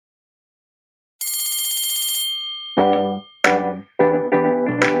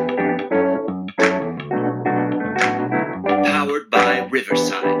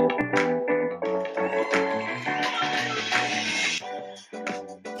Riverside.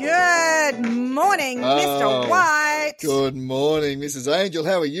 Good morning, Mr. White. Good morning, Mrs. Angel.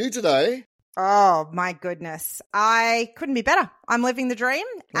 How are you today? Oh, my goodness. I couldn't be better. I'm living the dream,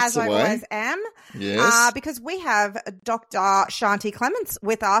 That's as I the way. always am. Yes. Because we have Dr. Shanti Clements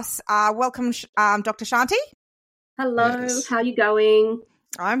with us. Welcome, Dr. Shanti. Hello, Yes. how are you going?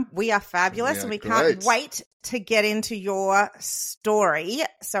 We are fabulous, We and are we can't great. wait to get into your story.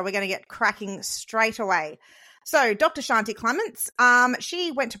 So we're going to get cracking straight away. So Dr. Shanti Clements,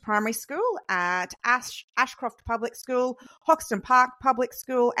 she went to primary school at Ashcroft Public School, Hoxton Park Public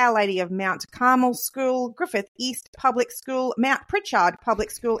School, Our Lady of Mount Carmel School, Griffith East Public School, Mount Pritchard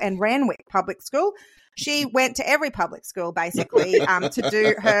Public School, and Ranwick Public School. She went to every public school, basically, to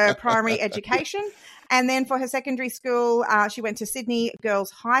do her primary education. And then for her secondary school, she went to Sydney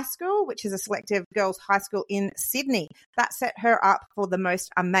Girls High School, which is a selective girls' high school in Sydney. That set her up for the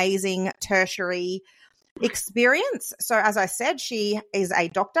most amazing tertiary experience. So as I said, she is a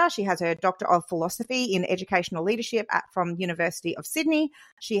doctor. She has her Doctor of Philosophy in Educational Leadership from University of Sydney.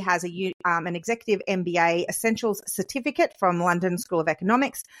 She has an Executive MBA Essentials Certificate from London School of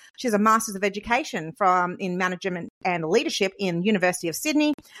Economics. She has a Masters of Education in Management and Leadership in University of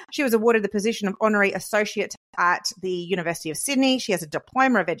Sydney. She was awarded the position of Honorary Associate at the University of Sydney. She has a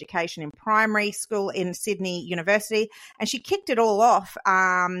Diploma of Education in Primary School in Sydney University. And she kicked it all off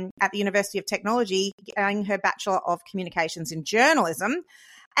at the University of Technology, getting her Bachelor of Communications in Journalism.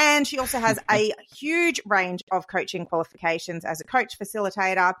 And she also has a huge range of coaching qualifications as a coach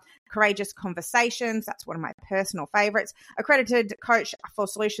facilitator, Courageous Conversations. That's one of my personal favorites. Accredited coach for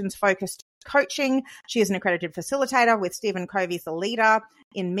solutions-focused coaching. She is an accredited facilitator with Stephen Covey's The Leader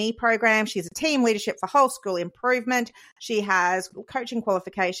in Me program. She's a team leadership for whole school improvement. She has coaching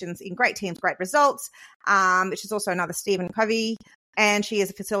qualifications in Great Teams, Great Results, which is also another Stephen Covey. And she is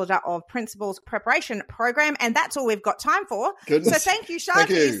a facilitator of Principals Preparation Program. And that's all we've got time for. Goodness. So thank you, Shanti, Thank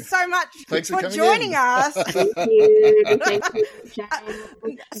you. so much Thanks for coming joining in. us. Thank you. Thank you,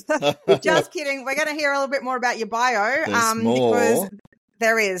 Jane. Just kidding. We're going to hear a little bit more about your bio. There's more.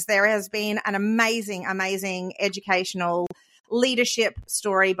 Because there has been an amazing educational leadership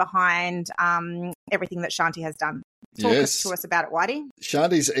story behind everything that Shanti has done. Talk Yes. to us about it, Whitey.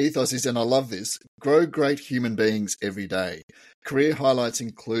 Shanti's ethos is, and I love this, grow great human beings every day. Career highlights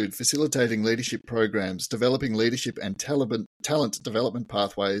include facilitating leadership programs, developing leadership and talent development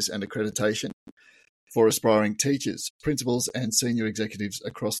pathways and accreditation for aspiring teachers, principals and senior executives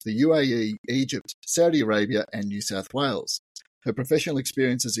across the UAE, Egypt, Saudi Arabia and New South Wales. Her professional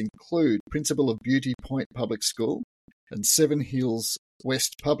experiences include Principal of Beauty Point Public School and Seven Hills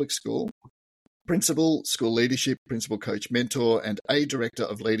West Public School, Principal, School Leadership, Principal Coach Mentor, and a Director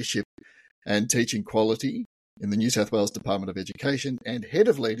of Leadership and Teaching Quality in the New South Wales Department of Education, and Head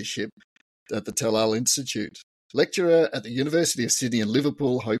of Leadership at the Talal Institute. Lecturer at the University of Sydney and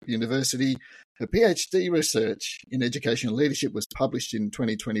Liverpool, Hope University. Her PhD research in educational leadership was published in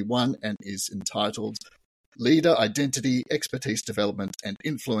 2021 and is entitled Leader, Identity, Expertise Development and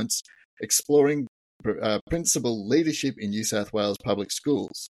Influence, Exploring Principal Leadership in New South Wales Public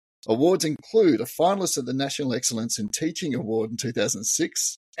Schools. Awards include a finalist at the National Excellence in Teaching Award in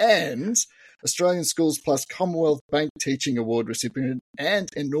 2006 and Australian Schools Plus Commonwealth Bank Teaching Award recipient and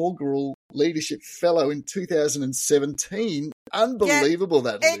inaugural Leadership Fellow in 2017. Unbelievable,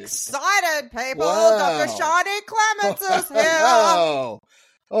 that list. Excited, people. Wow. Dr. Shanti Clements is here. Wow.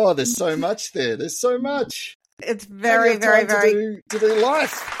 Oh, there's so much there. There's so much. It's How very, do you have very, time very to do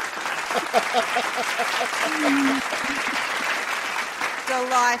life.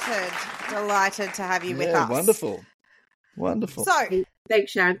 delighted to have you with us. Wonderful. So,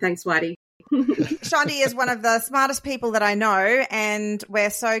 Thanks, Sharon. Thanks, Whitey. Shanti is one of the smartest people that I know, and we're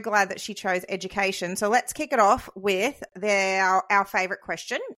so glad that she chose education. So let's kick it off with our favourite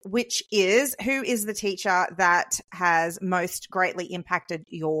question, which is, who is the teacher that has most greatly impacted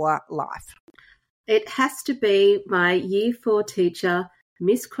your life? It has to be my Year 4 teacher,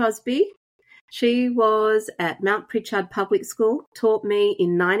 Miss Crosby. She was at Mount Pritchard Public School, taught me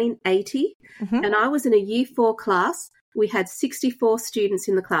in 1980, and I was in a Year 4 class. We had 64 students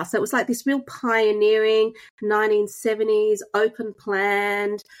in the class. So it was like this real pioneering 1970s, open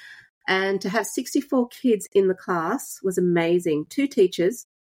planned. And to have 64 kids in the class was amazing. 2 teachers.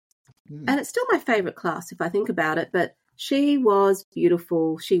 And it's still my favourite class if I think about it. But she was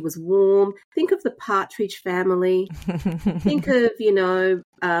beautiful. She was warm. Think of the Partridge Family. Think of,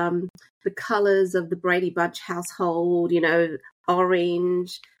 the colours of the Brady Bunch household,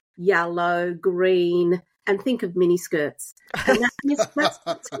 orange, yellow, green. and think of mini skirts. And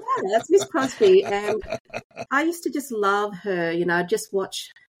that's Miss Crosby. And I used to just love her. I'd just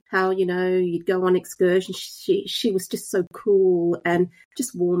watch how, you'd go on excursions. She was just so cool and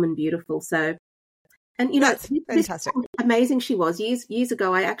just warm and beautiful. So, and, that's fantastic. Amazing she was. Years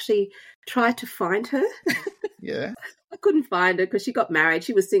ago, I actually tried to find her. Yeah. I couldn't find her because she got married.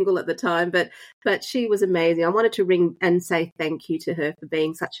 She was single at the time, but she was amazing. I wanted to ring and say thank you to her for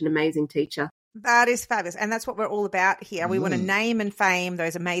being such an amazing teacher. That is fabulous. And that's what we're all about here. We want to name and fame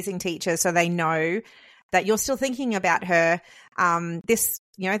those amazing teachers so they know that you're still thinking about her this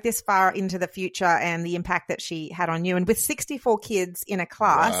far into the future and the impact that she had on you. And with 64 kids in a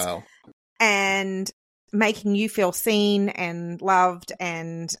class and making you feel seen and loved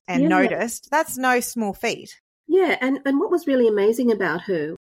and noticed, that's no small feat. Yeah, and what was really amazing about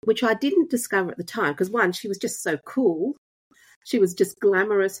her, which I didn't discover at the time, because one, she was just so cool. She was just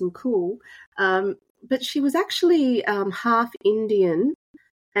glamorous and cool. But she was actually half Indian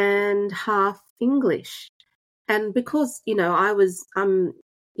and half English. And because, I'm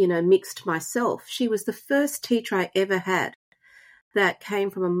mixed myself, she was the first teacher I ever had that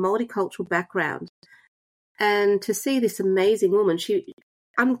came from a multicultural background. And to see this amazing woman, she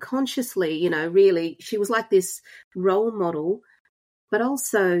unconsciously, really, she was like this role model, but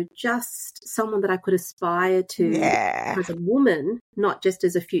also just someone that I could aspire to as a woman, not just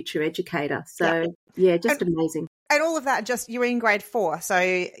as a future educator. So, just amazing. And all of that, just you were in grade 4.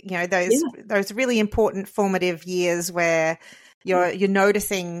 So, those really important formative years where you're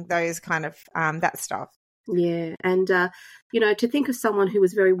noticing those kind of that stuff. Yeah. And, to think of someone who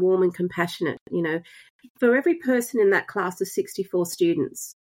was very warm and compassionate, for every person in that class of 64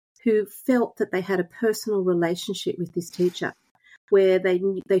 students who felt that they had a personal relationship with this teacher, where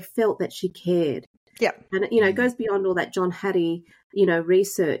they felt that she cared. Yeah. And, it goes beyond all that John Hattie,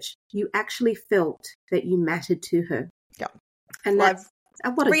 research. You actually felt that you mattered to her. Yeah. And that's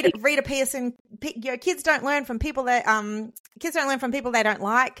Rita Pearson. Kids don't learn from people that they don't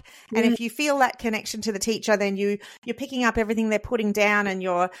like. And if you feel that connection to the teacher, then you're picking up everything they're putting down, and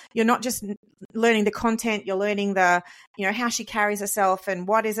you're not just learning the content. You're learning the how she carries herself, and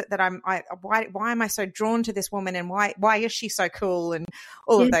what is it that why am I so drawn to this woman, and why is she so cool, and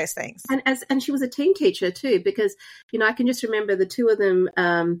all of those things. And she was a team teacher too, because I can just remember the two of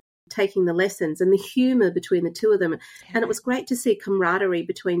them taking the lessons and the humour between the two of them. And it was great to see camaraderie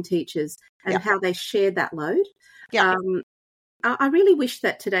between teachers and how they shared that load. Yeah. I really wish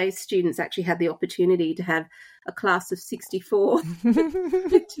that today's students actually had the opportunity to have a class of 64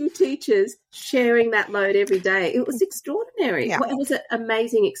 with 2 teachers sharing that load every day. It was extraordinary. Yeah. It was an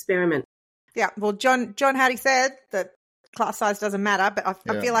amazing experiment. Yeah. Well, John Hattie said that class size doesn't matter, but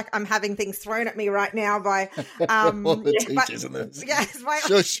I feel like I'm having things thrown at me right now by all the teachers in this. Yes,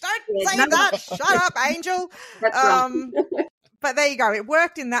 don't say that. Shut up, Angel. That's right. But there you go. It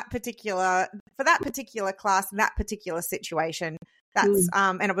worked in that particular class, in that particular situation. That's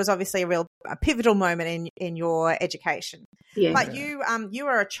and it was obviously a pivotal moment in your education. Yeah. But you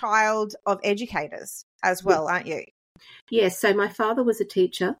are a child of educators as well, aren't you? Yes. So my father was a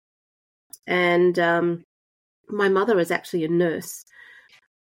teacher, and my mother is actually a nurse.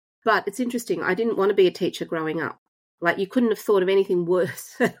 But it's interesting. I didn't want to be a teacher growing up. Like, you couldn't have thought of anything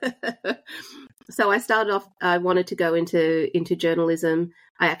worse. So I started off, I wanted to go into journalism.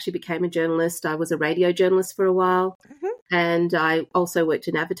 I actually became a journalist. I was a radio journalist for a while, and I also worked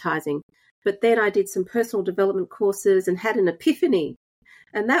in advertising. But then I did some personal development courses and had an epiphany.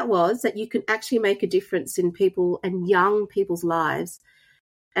 And that was that you can actually make a difference in people and young people's lives,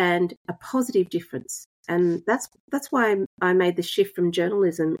 and a positive difference. And that's why I made the shift from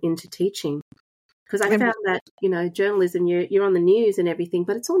journalism into teaching, because I found that, journalism, you're on the news and everything,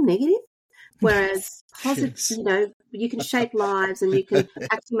 but it's all negative. Whereas positive, you can shape lives and you can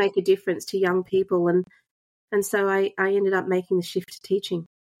actually make a difference to young people. And so I ended up making the shift to teaching.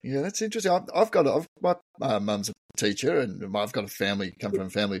 Yeah, that's interesting. My mum's a teacher, and I've got come from a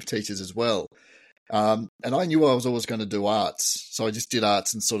family of teachers as well. And I knew I was always going to do arts, so I just did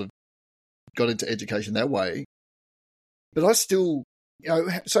arts and sort of got into education that way. But I still,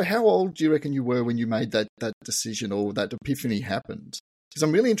 so how old do you reckon you were when you made that decision, or that epiphany happened? Because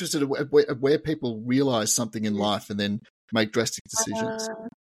I'm really interested at where people realise something in life and then make drastic decisions.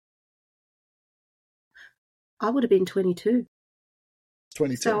 I would have been 22.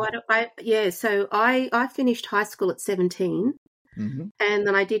 22. So I finished high school at 17, and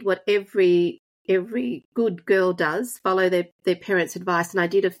then I did what every good girl does, follow their parents' advice. And I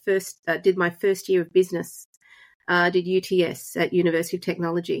did my first year of business. I did UTS at University of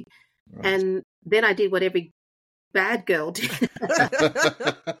Technology. Right. And then I did what every bad girl does.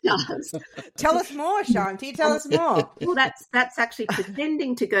 Tell us more, Shanti. Tell us more. Well, that's actually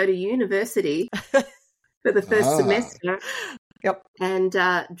pretending to go to university for the first semester. Yep. And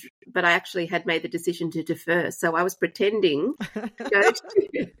but I actually had made the decision to defer, so I was pretending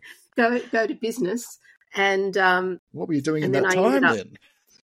to go to business. And what were you doing in then that time then?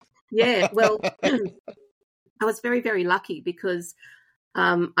 Yeah, well, I was very, very lucky because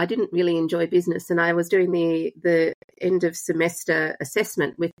I didn't really enjoy business, and I was doing the end of semester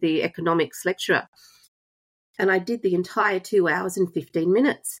assessment with the economics lecturer, and I did the entire 2 hours and 15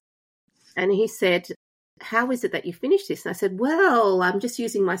 minutes. And he said, "How is it that you finished this?" And I said, "Well, I'm just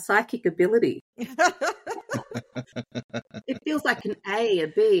using my psychic ability." It feels like an A, a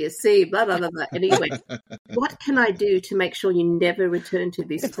B, a C, blah, blah, blah, blah. And he went, "What can I do to make sure you never return to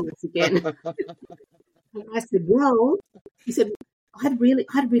this course again?" And I said, "Well," he said, I'd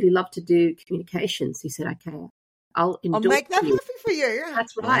really love to do communications." He said, "Okay, I'll make that happen for you."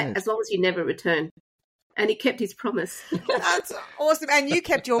 That's right, as long as you never return. And he kept his promise. That's awesome. And you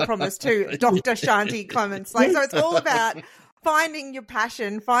kept your promise too, Dr. Shanti Clements. So it's all about finding your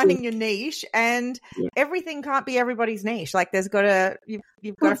passion, finding your niche, and everything can't be everybody's niche. Like you've got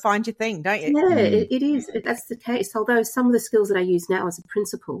to find your thing, don't you? Yeah, it is. That's the case. Although some of the skills that I use now as a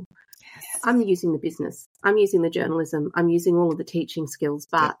principal, I'm using the business, I'm using the journalism, I'm using all of the teaching skills.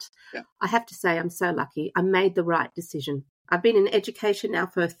 But I have to say I'm so lucky. I made the right decision. I've been in education now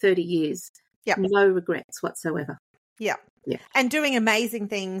for 30 years. Yeah. No regrets whatsoever. Yeah. Yeah. And doing amazing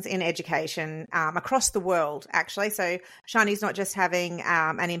things in education across the world, actually. So Shani's not just having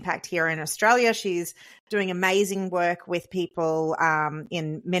an impact here in Australia. She's doing amazing work with people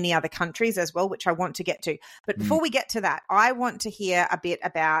in many other countries as well, which I want to get to. But before we get to that, I want to hear a bit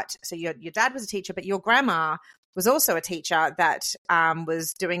about, so your dad was a teacher, but your grandma was also a teacher that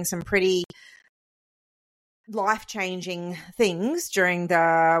was doing some pretty life-changing things during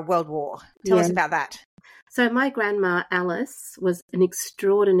the World War. Tell us about that. So my grandma, Alice, was an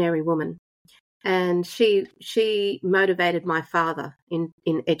extraordinary woman, and she motivated my father in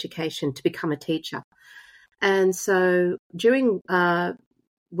education to become a teacher. And so during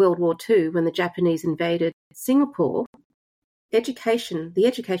World War II, when the Japanese invaded Singapore, the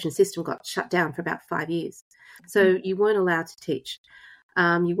education system got shut down for about 5 years. So you weren't allowed to teach.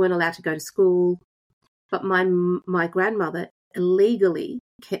 You weren't allowed to go to school. But my grandmother illegally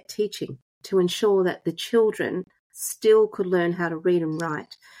kept teaching to ensure that the children still could learn how to read and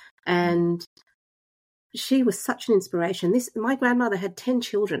write. And she was such an inspiration. My grandmother had 10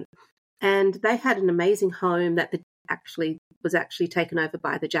 children, and they had an amazing home that was actually taken over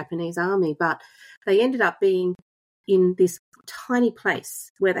by the Japanese army. But they ended up being in this tiny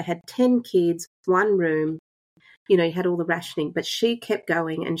place where they had 10 kids, one room. You had all the rationing. But she kept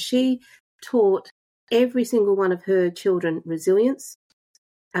going, and she taught every single one of her children resilience,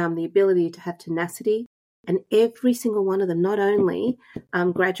 the ability to have tenacity, and every single one of them not only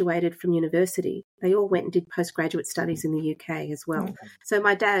graduated from university, they all went and did postgraduate studies in the UK as well. Okay. So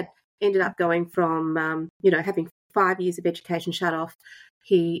my dad ended up going from, having 5 years of education shut off.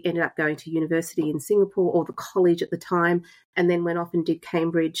 He ended up going to university in Singapore, or the college at the time, and then went off and did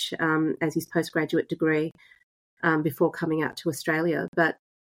Cambridge as his postgraduate degree before coming out to Australia. But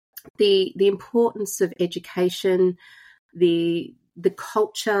the importance of education, the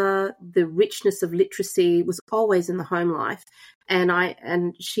culture, the richness of literacy was always in the home life.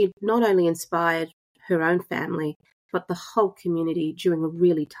 And she not only inspired her own family, but the whole community during a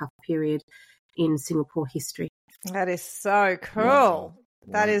really tough period in Singapore history. That is so cool. Wow.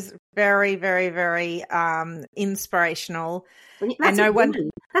 That is very, very, very inspirational. That's a woman.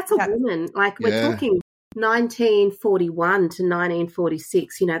 Like we're talking 1941 to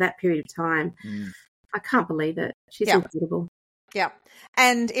 1946, that period of time. I can't believe it. She's incredible. Yeah.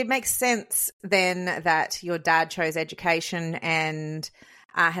 And it makes sense then that your dad chose education and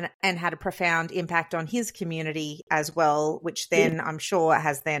had a profound impact on his community as well, which then I'm sure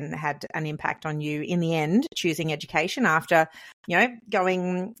has then had an impact on you in the end, choosing education after,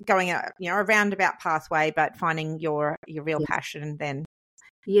 going a roundabout pathway, but finding your real passion then.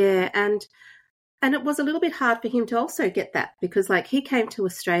 Yeah. And it was a little bit hard for him to also get that because, he came to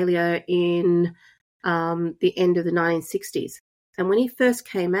Australia in the end of the 1960s. And when he first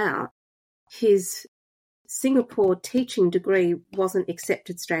came out, his Singapore teaching degree wasn't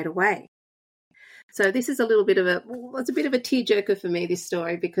accepted straight away. So this is it's a bit of a tearjerker for me, this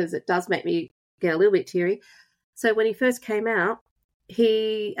story, because it does make me get a little bit teary. So when he first came out,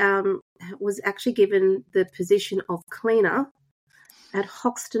 he was actually given the position of cleaner at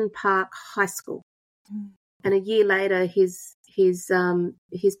Hoxton Park High School. And a year later, his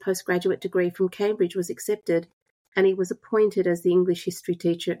postgraduate degree from Cambridge was accepted, and he was appointed as the English history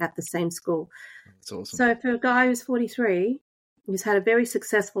teacher at the same school. That's awesome. So for a guy who's 43, who's had a very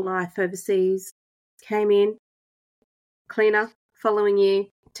successful life overseas, came in, cleaner, following year,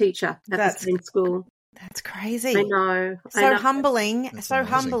 teacher at the same school. That's crazy. I know. Humbling, That's so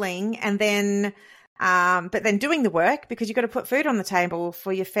amazing. humbling. And then, but then doing the work because you've got to put food on the table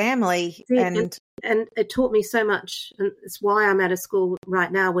for your family. And it taught me so much. And it's why I'm at a school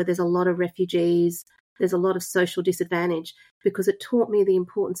right now where there's a lot of refugees, there's a lot of social disadvantage, because it taught me the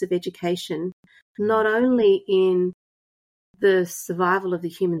importance of education, not only in the survival of the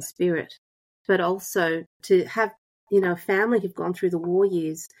human spirit, but also to have, a family who've gone through the war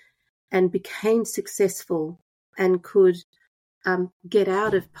years and became successful and could get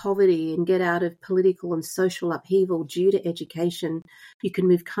out of poverty and get out of political and social upheaval due to education. You can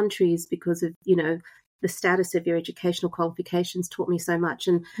move countries because of, the status of your educational qualifications taught me so much.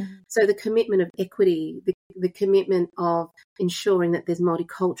 And so the commitment of equity, the commitment of ensuring that there's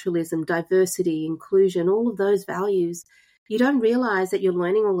multiculturalism, diversity, inclusion, all of those values, you don't realise that you're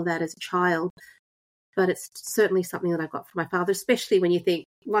learning all of that as a child, but it's certainly something that I got from my father, especially when you think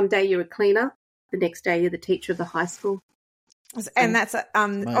one day you're a cleaner, the next day you're the teacher of the high school. And that's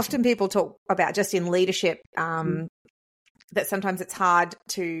often people talk about just in leadership that sometimes it's hard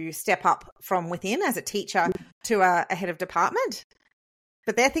to step up from within as a teacher to a head of department.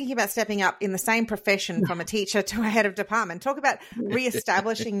 But they're thinking about stepping up in the same profession from a teacher to a head of department. Talk about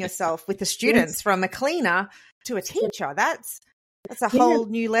reestablishing yourself with the students from a cleaner to a teacher. That's a whole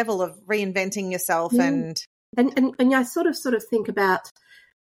new level of reinventing yourself. And I sort of think about,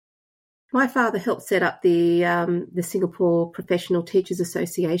 my father helped set up the Singapore Professional Teachers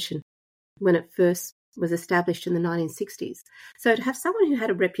Association when it first was established in the 1960s. So to have someone who had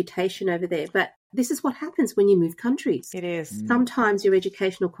a reputation over there, but this is what happens when you move countries. It is. Sometimes your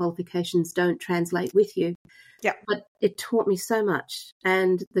educational qualifications don't translate with you. Yeah. But it taught me so much.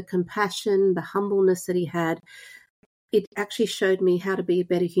 And the compassion, the humbleness that he had, it actually showed me how to be a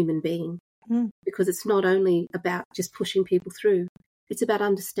better human being, because it's not only about just pushing people through. It's about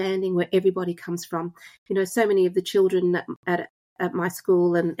understanding where everybody comes from. So many of the children at my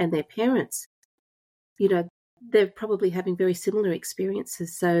school and their parents, they're probably having very similar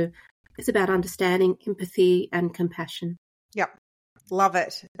experiences. So it's about understanding, empathy and compassion. Yep. Love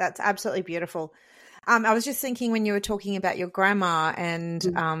it. That's absolutely beautiful. I was just thinking when you were talking about your grandma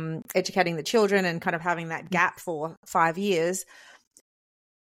and educating the children and kind of having that gap for 5 years.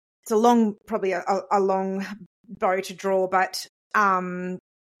 It's probably a long bow to draw, but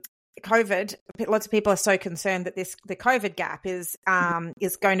COVID, lots of people are so concerned that the COVID gap is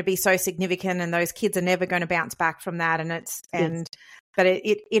going to be so significant, and those kids are never going to bounce back from that. But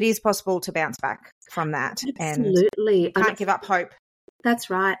it is possible to bounce back from that. Absolutely. And can't give up hope. That's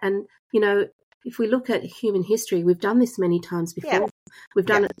right. And, if we look at human history, we've done this many times before. Yeah. We've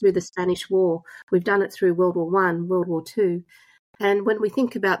done it through the Spanish War. We've done it through World War I, World War II. And when we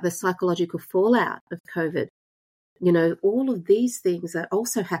think about the psychological fallout of COVID, all of these things are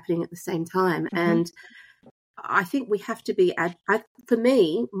also happening at the same time. And I think we have to be, for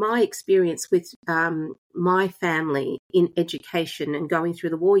me, my experience with my family in education and going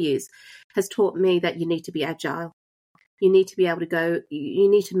through the war years has taught me that you need to be agile. You need to be able to you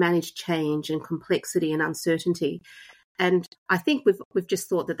need to manage change and complexity and uncertainty. And I think we've just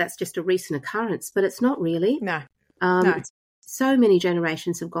thought that that's just a recent occurrence, but it's not really. No. So many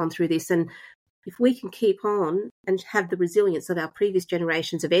generations have gone through this, and if we can keep on and have the resilience of our previous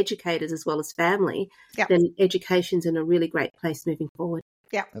generations of educators as well as family, then education's in a really great place moving forward.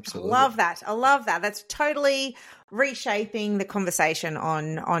 Yeah, absolutely. I love that. That's totally reshaping the conversation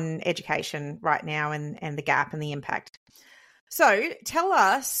on education right now and the gap and the impact. So tell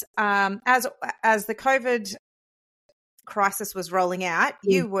us, as the COVID crisis was rolling out,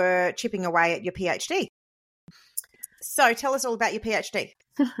 you were chipping away at your PhD. So tell us all about your PhD.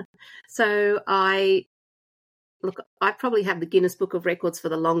 So I probably have the Guinness Book of Records for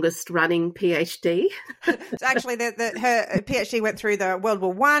the longest running PhD. So actually, her PhD went through the World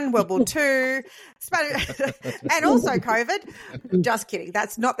War I, World War II, and also COVID. Just kidding.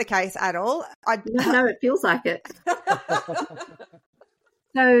 That's not the case at all. No, it feels like it.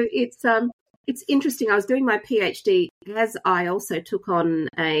 So it's interesting. I was doing my PhD as I also took on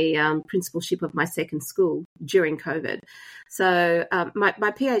a principalship of my second school during COVID. So my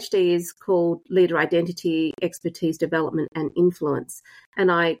PhD is called Leader Identity, Expertise Development and Influence.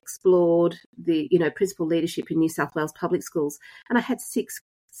 And I explored the, principal leadership in New South Wales public schools. And I had six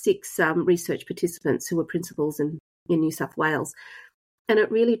research participants who were principals in New South Wales. And it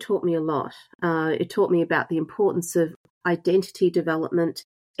really taught me a lot. It taught me about the importance of identity development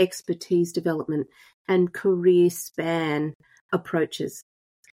expertise development, and career span approaches.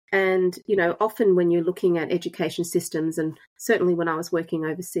 And, often when you're looking at education systems, and certainly when I was working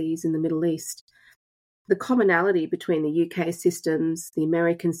overseas in the Middle East, the commonality between the UK systems, the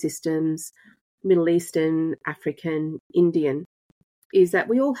American systems, Middle Eastern, African, Indian, is that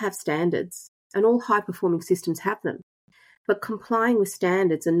we all have standards, and all high-performing systems have them. But complying with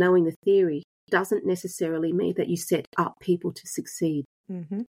standards and knowing the theory doesn't necessarily mean that you set up people to succeed.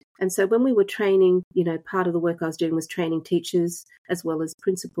 Mm-hmm. And so when we were training, part of the work I was doing was training teachers as well as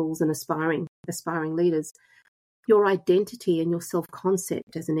principals and aspiring leaders. Your identity and your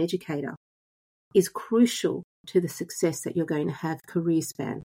self-concept as an educator is crucial to the success that you're going to have career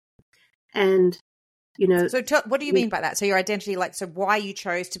span. And, So what do you mean by that? So your identity, so why you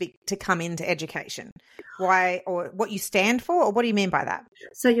chose to come into education, why, or what you stand for, or what do you mean by that?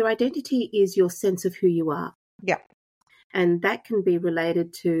 So your identity is your sense of who you are. Yeah. And that can be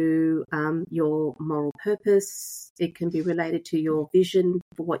related to your moral purpose. It can be related to your vision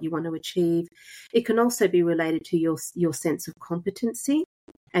for what you want to achieve. It can also be related to your sense of competency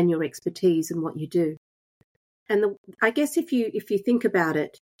and your expertise in what you do. And I guess if you think about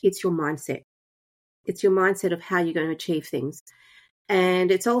it, it's your mindset. It's your mindset of how you're going to achieve things.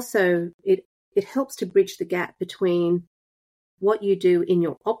 And it's also, it helps to bridge the gap between what you do in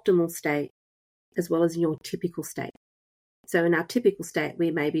your optimal state as well as in your typical state. So in our typical state,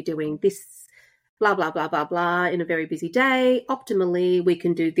 we may be doing this, blah, blah, blah, blah, blah, in a very busy day. Optimally, we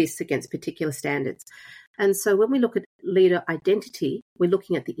can do this against particular standards. And so when we look at leader identity, we're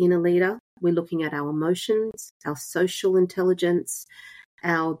looking at the inner leader. We're looking at our emotions, our social intelligence,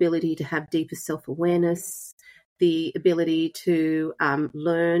 our ability to have deeper self-awareness, the ability to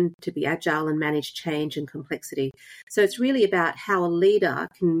learn, to be agile and manage change and complexity. So it's really about how a leader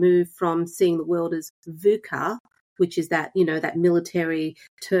can move from seeing the world as VUCA, which is that, that military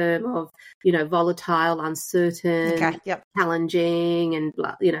term of, volatile, uncertain, challenging, and,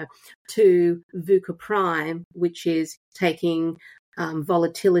 to VUCA Prime, which is taking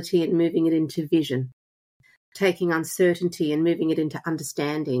volatility and moving it into vision, taking uncertainty and moving it into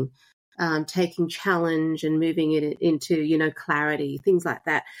understanding, taking challenge and moving it into, clarity, things like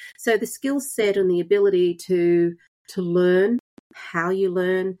that. So the skill set and the ability to learn, how you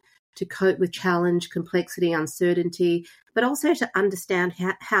learn, to cope with challenge, complexity, uncertainty, but also to understand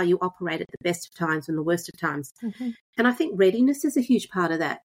how you operate at the best of times and the worst of times. Mm-hmm. And I think readiness is a huge part of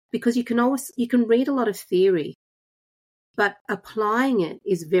that, because you can read a lot of theory, but applying it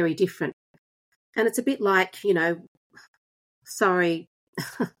is very different. And it's a bit like, sorry,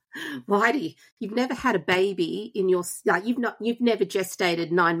 Whitey, you've never had a baby in your, you've never gestated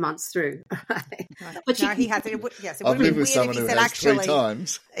 9 months through. Right? But no, he has. Yes, it would I've have been lived with weird someone if he who said has actually 3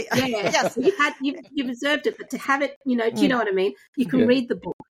 times. Yeah, so you've observed it, but to have it, do you know what I mean? You can read the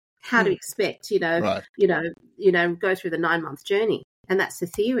book, How to Expect, right. Go through the 9-month journey, and that's the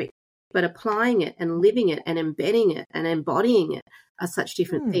theory. But applying it and living it and embedding it and embodying it are such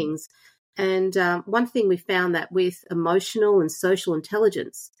different things. And one thing we found that with emotional and social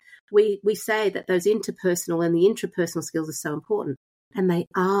intelligence, we say that those interpersonal and the intrapersonal skills are so important, and they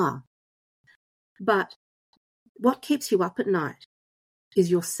are. But what keeps you up at night is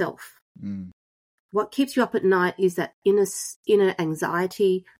yourself. Mm. What keeps you up at night is that inner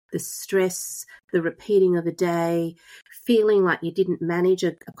anxiety, the stress, the repeating of a day, feeling like you didn't manage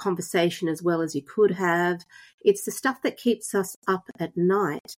a conversation as well as you could have. It's the stuff that keeps us up at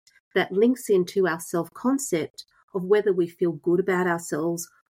night that links into our self-concept of whether we feel good about ourselves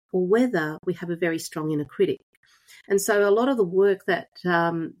or whether we have a very strong inner critic. And so a lot of the work that,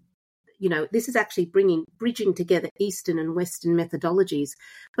 this is actually bridging together Eastern and Western methodologies.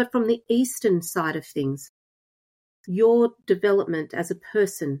 But from the Eastern side of things, your development as a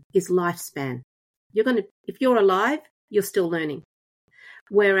person is lifespan. If you're alive, you're still learning.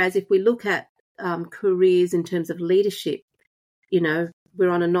 Whereas if we look at careers in terms of leadership, we're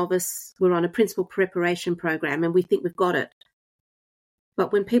on a principal preparation program and we think we've got it.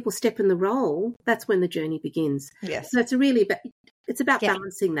 But when people step in the role, that's when the journey begins. Yes. So it's about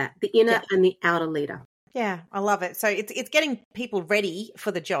balancing that, the inner and the outer leader. Yeah, I love it. So it's getting people ready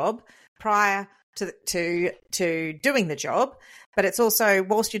for the job prior to doing the job, but it's also,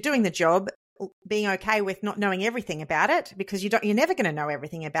 whilst you're doing the job, being okay with not knowing everything about it, because you're never going to know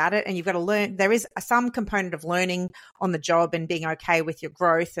everything about it, and you've got to learn. There is some component of learning on the job and being okay with your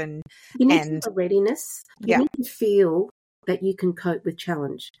growth and you need a readiness. You need to feel that you can cope with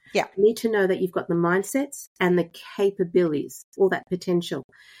challenge. Yeah. You need to know that you've got the mindsets and the capabilities, all that potential.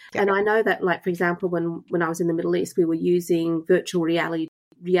 Yeah. And I know that, like, for example, when I was in the Middle East, we were using virtual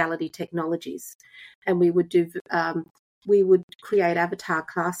reality technologies, and we would do we would create avatar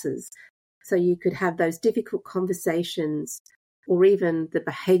classes so you could have those difficult conversations, or even the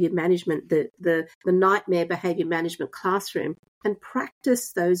behaviour management, the nightmare behaviour management classroom, and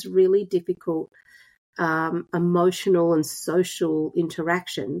practice those really difficult emotional and social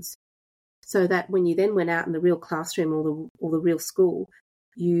interactions, so that when you then went out in the real classroom or the real school,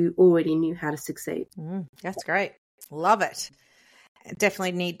 you already knew how to succeed. That's great. Love it.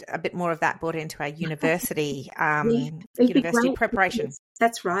 Definitely need a bit more of that brought into our university preparation.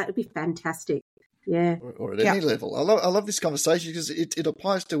 That's right. It'd be fantastic. Yeah. Or at any level. I love this conversation because it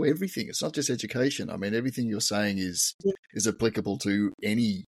applies to everything. It's not just education. I mean, everything you're saying is applicable to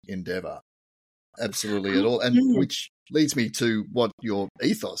any endeavour. Absolutely at all. And which leads me to what your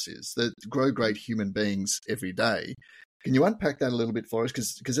ethos is, that grow great human beings every day. Can you unpack that a little bit for us?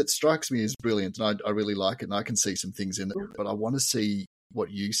 Because it strikes me as brilliant, and I really like it, and I can see some things in it, but I want to see what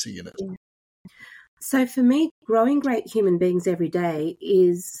you see in it. Yeah. So for me, growing great human beings every day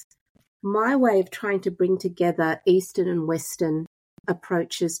is my way of trying to bring together Eastern and Western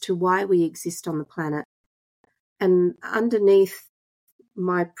approaches to why we exist on the planet. And underneath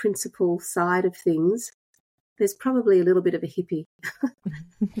my principal side of things, there's probably a little bit of a hippie.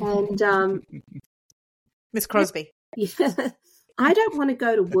 And Miss Crosby. Yeah, I don't want to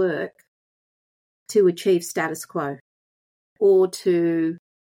go to work to achieve status quo or to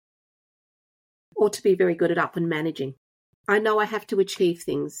be very good at up and managing. I know I have to achieve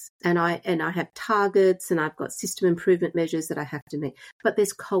things, and I have targets, and I've got system improvement measures that I have to meet. But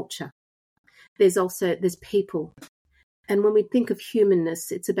there's culture. There's people. And when we think of humanness,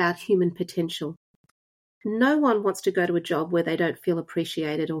 it's about human potential. No one wants to go to a job where they don't feel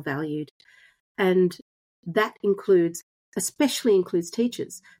appreciated or valued. And that especially includes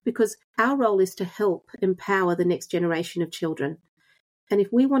teachers, because our role is to help empower the next generation of children. And if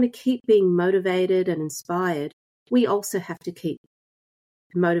we want to keep being motivated and inspired, we also have to keep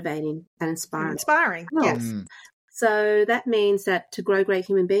motivating and inspiring. Yes. So that means that to grow great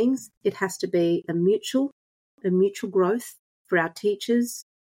human beings, it has to be a mutual growth for our teachers,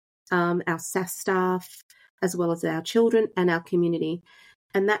 our SAS staff, as well as our children and our community.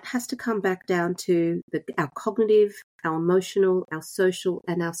 And that has to come back down to our cognitive, our emotional, our social,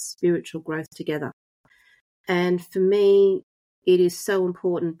 and our spiritual growth together. And for me, it is so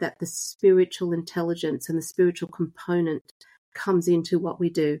important that the spiritual intelligence and the spiritual component comes into what we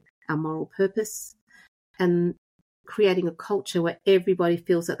do, our moral purpose, and creating a culture where everybody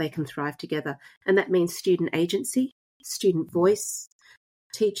feels that they can thrive together. And that means student agency, student voice,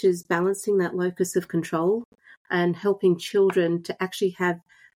 teachers balancing that locus of control, and helping children to actually have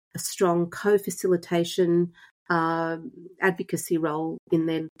a strong co-facilitation advocacy role in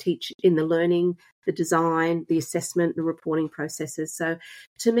the learning, the design, the assessment, the reporting processes. So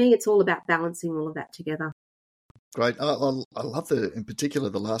to me, it's all about balancing all of that together. Great. I love in particular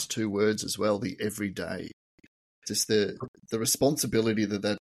the last two words as well, the everyday. Just the responsibility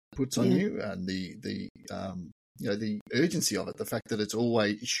that puts on you, and the urgency of it, the fact that it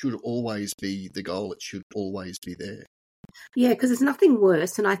should always be the goal, it should always be there. Yeah, because there's nothing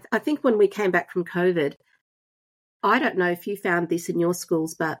worse. And I think when we came back from COVID, I don't know if you found this in your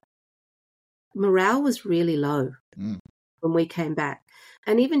schools, but morale was really low when we came back.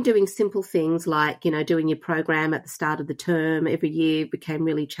 And even doing simple things like, doing your program at the start of the term every year became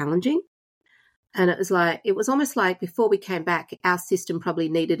really challenging. And it was almost like before we came back, our system probably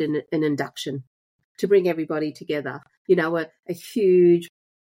needed an induction to bring everybody together, a huge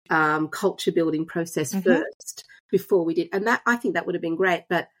culture building process first before we did. And that, I think that would have been great.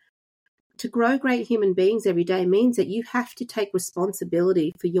 But to grow great human beings every day means that you have to take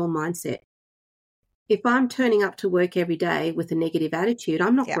responsibility for your mindset. If I'm turning up to work every day with a negative attitude,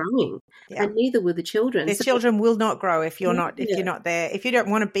 I'm not growing, and neither will the children. The children will not grow if you're not there. If you don't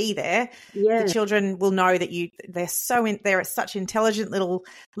want to be there, the children will know that they're such intelligent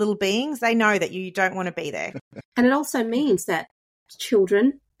little beings. They know that you don't want to be there. And it also means that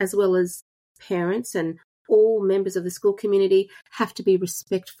children, as well as parents and all members of the school community, have to be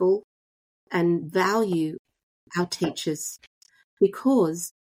respectful and value our teachers,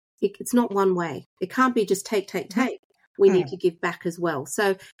 because it's not one way. It can't be just take. We need to give back as well.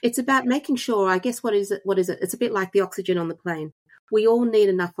 So it's about making sure, I guess, what is it? It's a bit like the oxygen on the plane. We all need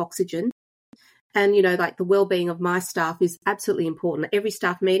enough oxygen. And, like the well-being of my staff is absolutely important. Every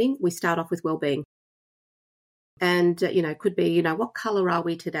staff meeting, we start off with well-being. And, could be, what colour are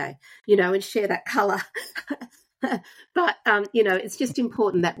we today? And share that colour. But, it's just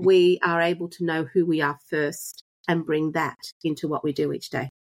important that we are able to know who we are first and bring that into what we do each day.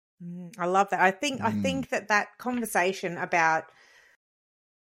 I love that. I think that conversation about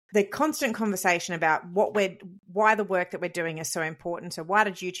the constant conversation about why the work that we're doing is so important. So why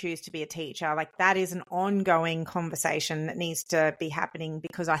did you choose to be a teacher? Like, that is an ongoing conversation that needs to be happening,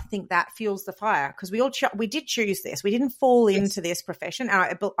 because I think that fuels the fire, because we did choose this. We didn't fall into this profession.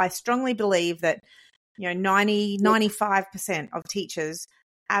 And I strongly believe that, 95% of teachers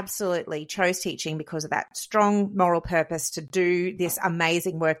absolutely chose teaching because of that strong moral purpose to do this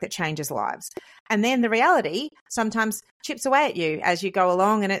amazing work that changes lives. And then the reality sometimes chips away at you as you go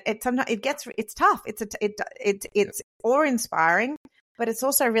along, and it's tough. It's awe-inspiring, but it's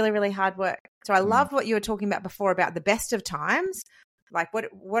also really, really hard work. So I loved what you were talking about before about the best of times. Like,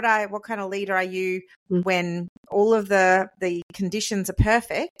 what kind of leader are you when all of the conditions are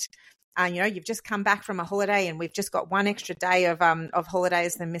perfect? You've just come back from a holiday, and we've just got one extra day of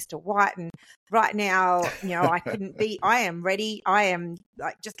holidays than Mr. White. And right now, I am ready. I am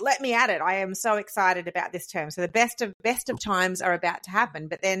like, just let me at it. I am so excited about this term. So the best of times are about to happen.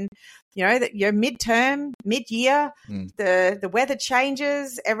 But then, that your midterm, mid-year, the weather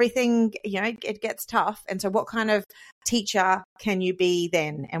changes, everything, it gets tough. And so what kind of teacher can you be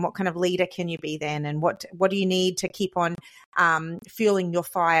then? And what kind of leader can you be then? And what do you need to keep on fueling your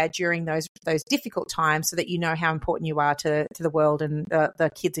fire during those difficult times, so that you know how important you are to the world and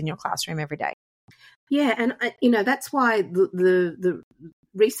the kids in your classroom every day? Yeah, and that's why the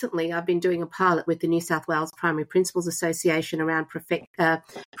recently I've been doing a pilot with the New South Wales Primary Principals Association around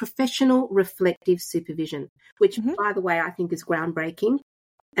professional reflective supervision, which, by the way, I think is groundbreaking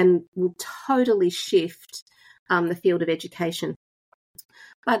and will totally shift the field of education.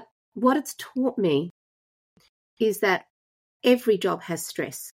 But what it's taught me is that every job has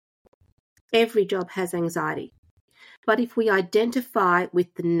stress. Every job has anxiety. But if we identify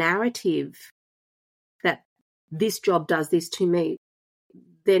with the narrative that this job does this to me,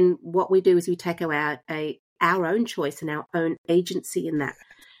 then what we do is we take our own choice and our own agency in that.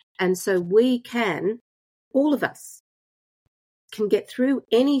 And so all of us can get through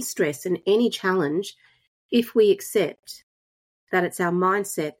any stress and any challenge if we accept that it's our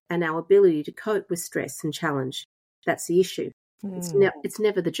mindset and our ability to cope with stress and challenge. That's the issue. It's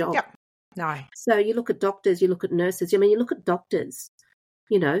never the job. Yep. No. So you look at doctors, you look at nurses. You look at doctors.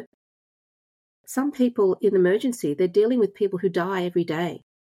 Some people in emergency, they're dealing with people who die every day,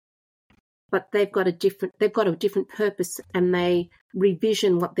 but they've got a different purpose, and they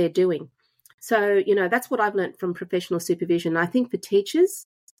revision what they're doing. So that's what I've learned from professional supervision. I think for teachers,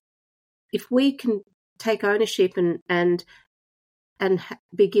 if we can take ownership and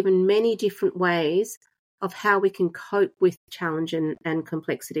be given many different ways of how we can cope with challenge and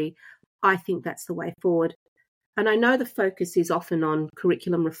complexity, I think that's the way forward. And I know the focus is often on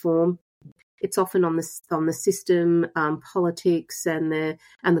curriculum reform. It's often on the system, politics, and the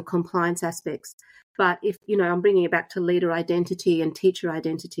compliance aspects. But if I'm bringing it back to leader identity and teacher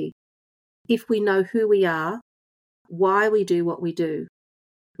identity. If we know who we are, why we do what we do,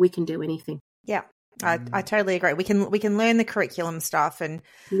 we can do anything. Yeah. I totally agree. We can learn the curriculum stuff, and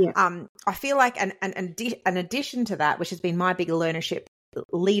I feel like an addition to that, which has been my big leadership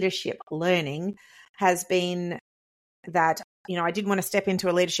learning, has been that I didn't want to step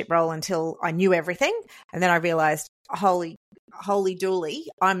into a leadership role until I knew everything, and then I realized, holy dooly,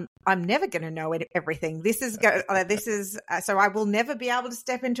 I'm never going to know everything. So I will never be able to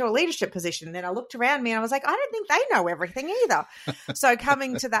step into a leadership position. Then I looked around me and I was like, I don't think they know everything either. So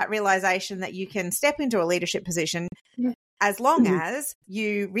coming to that realization that you can step into a leadership position as long as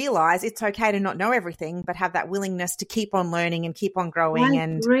you realize it's okay to not know everything, but have that willingness to keep on learning and keep on growing. I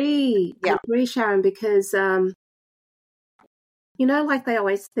agree, Sharon, because like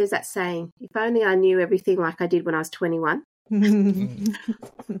there's that saying, if only I knew everything like I did when I was 21.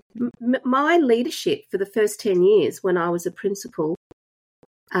 My leadership for the first 10 years when I was a principal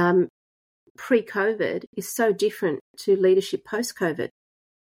pre-COVID is so different to leadership post-COVID.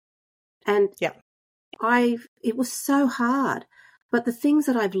 And it was so hard. But the things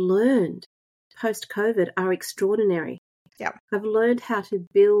that I've learned post-COVID are extraordinary. Yeah. I've learned how to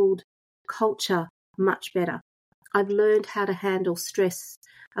build culture much better. I've learned how to handle stress.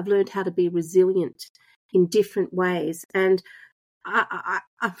 I've learned how to be resilient in different ways. And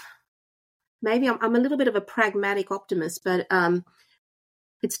maybe I'm a little bit of a pragmatic optimist, but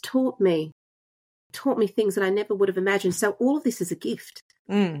it's taught me things that I never would have imagined. So all of this is a gift,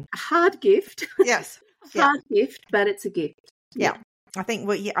 a hard gift. Yes. Hard gift, but it's a gift. Yeah. I think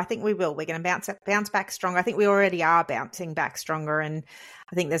we will. We're going to bounce back stronger. I think we already are bouncing back stronger. And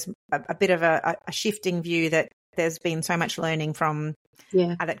I think there's a bit of a shifting view that there's been so much learning from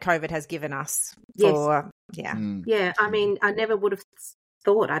that COVID has given us. I mean, I never would have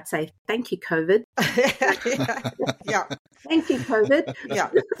thought I'd say thank you, COVID. Yeah. Thank you, COVID. Yeah.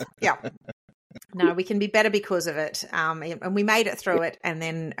 No, we can be better because of it. And we made it through it. And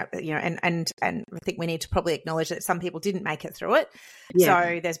then, and I think we need to probably acknowledge that some people didn't make it through it. Yeah.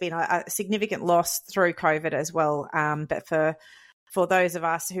 So there's been a significant loss through COVID as well. But for those of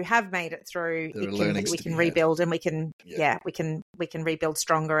us who have made it through, we can rebuild, and we can rebuild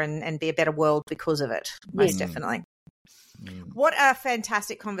stronger and be a better world because of it. Most definitely. What a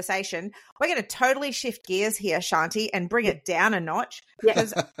fantastic conversation. We're going to totally shift gears here, Shanti, and bring it down a notch,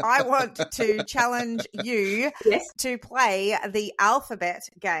 because I want to challenge you to play the alphabet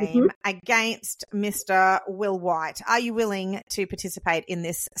game against Mr. Will White. Are you willing to participate in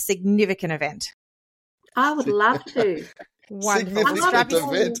this significant event? I would love to. Wonderful.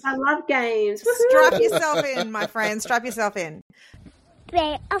 I love games. Strap yourself in, my friend. Strap yourself in.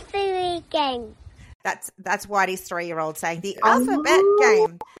 Play a fairy game. That's Whitey's 3-year-old saying the alphabet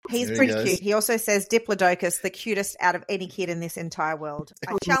game. He's pretty cute. He also says Diplodocus, the cutest out of any kid in this entire world.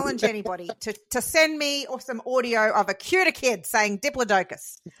 I challenge anybody to send me some audio of a cuter kid saying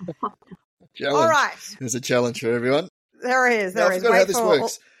Diplodocus. All right. There's a challenge for everyone. There is. I forgot how this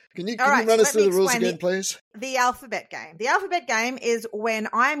works. Can you run us through the rules again, please? The alphabet game. The alphabet game is when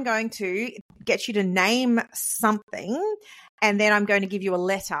I'm going to get you to name something, and then I'm going to give you a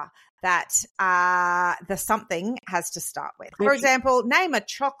letter that the something has to start with. For example, name a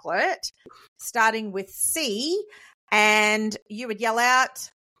chocolate starting with C, and you would yell out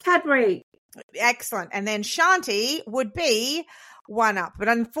Cadbury. Excellent. And then Shanti would be one up. But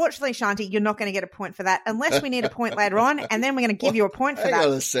unfortunately, Shanti, you're not going to get a point for that unless we need a point later on, and then we're going to give you a point for that. Hang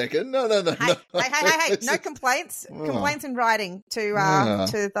on a second. No. Hey. No complaints. Complaints in writing to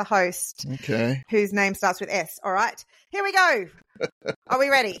the host. Okay. Whose name starts with S. All right. Here we go. Are we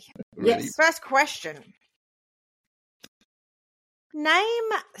ready? Yes. First question. Name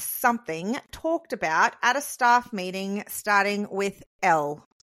something talked about at a staff meeting starting with L.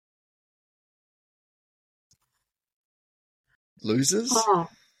 Losers? Oh.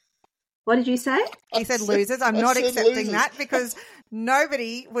 What did you say? He said losers. I'm not accepting losers. That because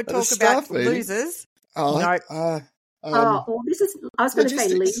nobody would talk about losers. Oh, no. Well, this is. I was going to say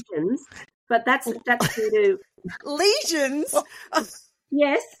legions, but that's due to legions.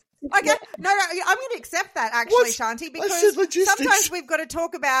 Yes. Okay, no, I'm going to accept that actually, Shanti, because sometimes we've got to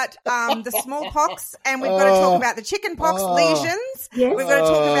talk about the smallpox, and we've got to talk about the chickenpox lesions. Yes. We've got to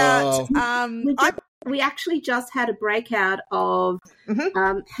talk about. We actually just had a breakout of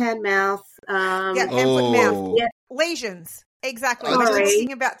hand, mouth. Hand, foot, mouth. Yep. Lesions. Exactly. We're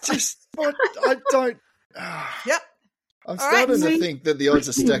talking about. I don't. Yep. I'm starting to think that the odds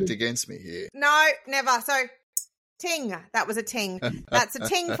are stacked against me here. No, never. So. Ting. That was a ting. That's a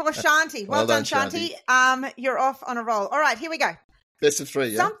ting for Shanti. Well done, Shanti. You're off on a roll. All right, here we go. Best of 3,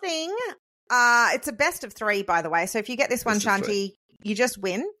 yeah? Something, it's a best of 3, by the way. So if you get this one, Shanti, you just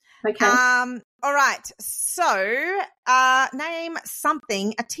win. Okay. All right. So name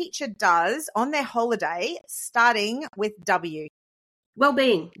something a teacher does on their holiday starting with W.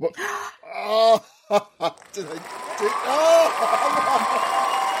 Well-being. Oh.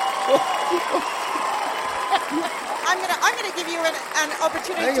 I'm gonna give you an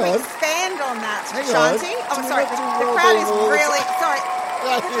opportunity to expand on that, Shanti. I'm sorry. The crowd is really sorry.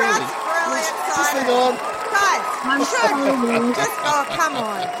 The crowd's really excited. Guys, come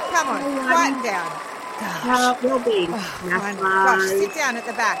on, quieten down. Well-being. Gosh, sit down at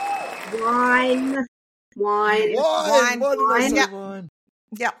the back. Wine.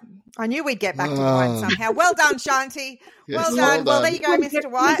 Yep. I knew we'd get back to wine somehow. Well done, Shanti. Well done. Well, there you go,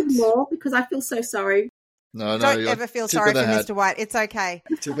 Mr. White. More because I feel so sorry. No, don't ever feel sorry for Mr. White. It's okay.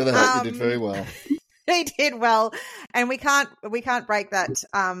 Tip of the hat, you did very well. He did well, and we can't break that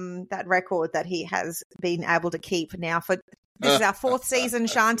that record that he has been able to keep now for. This is our 4th season,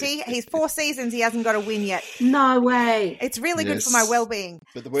 Shanti. He's 4 seasons. He hasn't got a win yet. No way. It's really good for my well-being.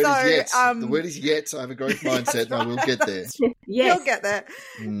 But the word is yet. The word is yet. I have a growth mindset, and I will get there. Yes. He'll get there.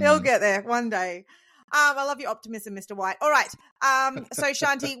 He'll get there one day. I love your optimism, Mr. White. All right. So,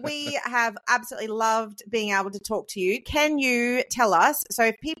 Shanti, we have absolutely loved being able to talk to you. Can you tell us, so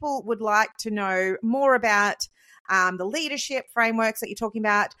if people would like to know more about the leadership frameworks that you're talking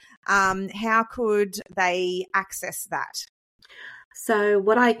about, how could they access that? So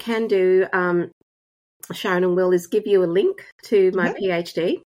what I can do, Sharon and Will, is give you a link to my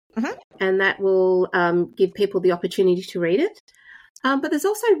PhD, and that will give people the opportunity to read it. But there's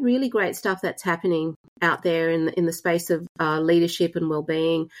also really great stuff that's happening out there in the space of leadership and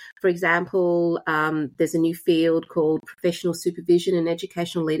well-being. For example, there's a new field called professional supervision and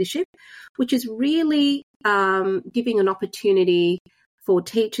educational leadership, which is really giving an opportunity for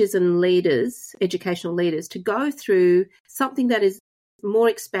teachers and leaders, educational leaders, to go through something that is more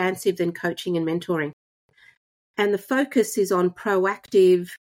expansive than coaching and mentoring. And the focus is on proactive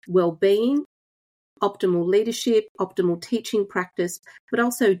well-being, optimal leadership, optimal teaching practice, but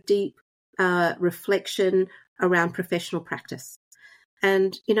also deep reflection around professional practice.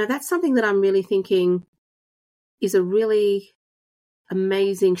 And, that's something that I'm really thinking is a really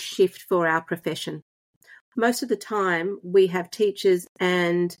amazing shift for our profession. Most of the time, we have teachers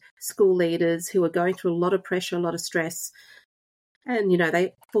and school leaders who are going through a lot of pressure, a lot of stress, and,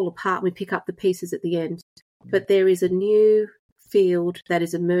 they fall apart and we pick up the pieces at the end. But there is a new field that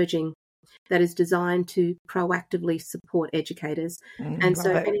is emerging that is designed to proactively support educators. And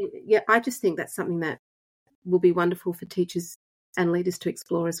so, I just think that's something that will be wonderful for teachers and leaders to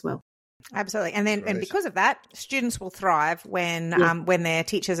explore as well. Absolutely. And because of that, students will thrive when their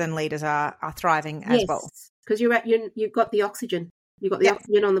teachers and leaders are thriving as well. Because you've got the oxygen. You've got the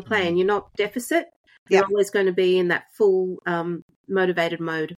oxygen on the plane. You're not deficit. You're always going to be in that full motivated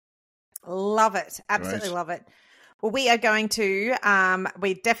mode. Love it. Absolutely love it. Well, we are going to,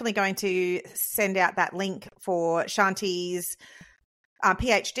 we're definitely going to send out that link for Shanti's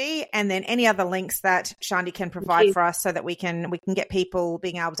PhD, and then any other links that Shanti can provide for us so that we can get people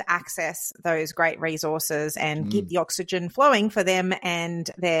being able to access those great resources and keep the oxygen flowing for them and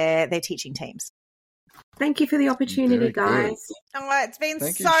their teaching teams. Thank you for the opportunity, guys. Oh, it's been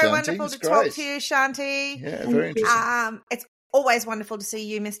Thank you, so Shanti. wonderful It's to great. talk to you, Shanti. Yeah, very interesting. It's always wonderful to see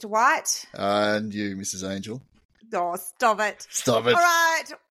you, Mr. White. And you, Mrs. Angel. Oh, stop it. Stop it. All right.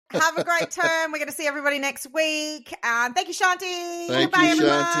 Have a great term. We're going to see everybody next week. Thank you, Shanti. Thank Bye, you,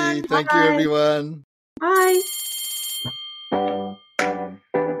 everyone. Shanti. Thank you, everyone. Bye.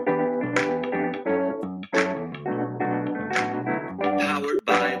 Powered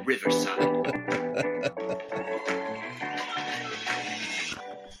by Riverside.